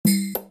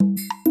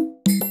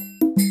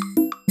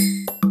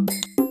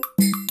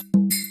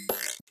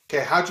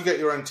okay, how do you get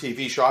your own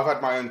TV show? I've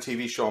had my own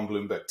TV show on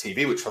Bloomberg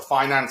TV, which for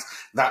finance,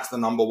 that's the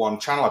 #1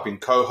 channel. I've been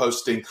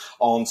co-hosting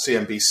on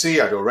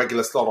CNBC. I do a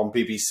regular slot on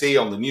BBC,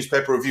 on the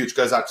newspaper review, which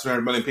goes out to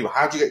 200 million people.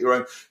 How do you get your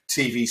own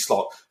TV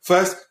slot?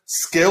 First,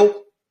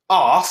 skill,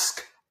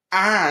 ask,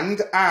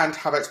 and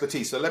have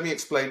expertise. So let me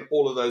explain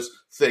all of those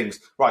things.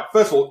 Right,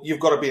 first of all, you've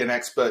got to be an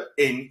expert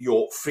in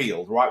your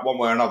field, right, one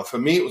way or another. For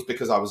me, it was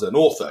because I was an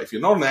author. If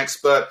you're not an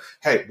expert,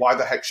 hey, why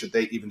the heck should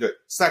they even do it?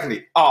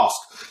 Secondly, ask.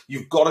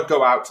 You've got to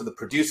go out to the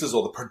producers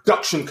or the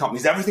production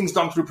companies. Everything's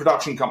done through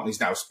production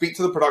companies now. Speak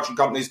to the production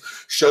companies,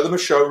 show them a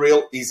show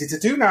reel. Easy to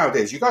do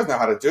nowadays. You guys know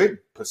how to do it.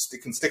 You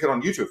can stick it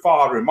on YouTube. Far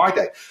harder in my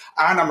day.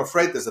 And I'm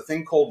afraid there's a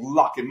thing called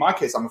luck. In my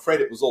case, I'm afraid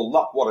it was all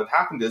luck. What had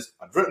happened is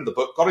I'd written the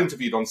book, got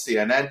interviewed on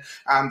CNN,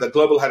 and the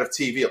global head of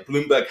TV at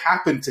Bloomberg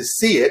happened to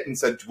see it and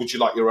said, would you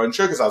like your own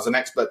show? Because I was an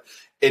expert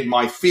in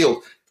my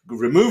field.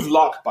 Remove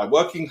luck by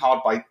working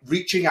hard, by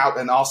reaching out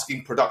and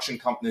asking production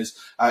companies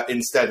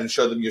instead, and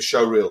show them your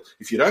show reel.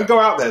 If you don't go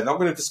out there, they're not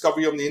going to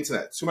discover you on the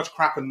internet. Too much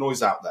crap and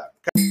noise out there.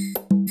 Okay?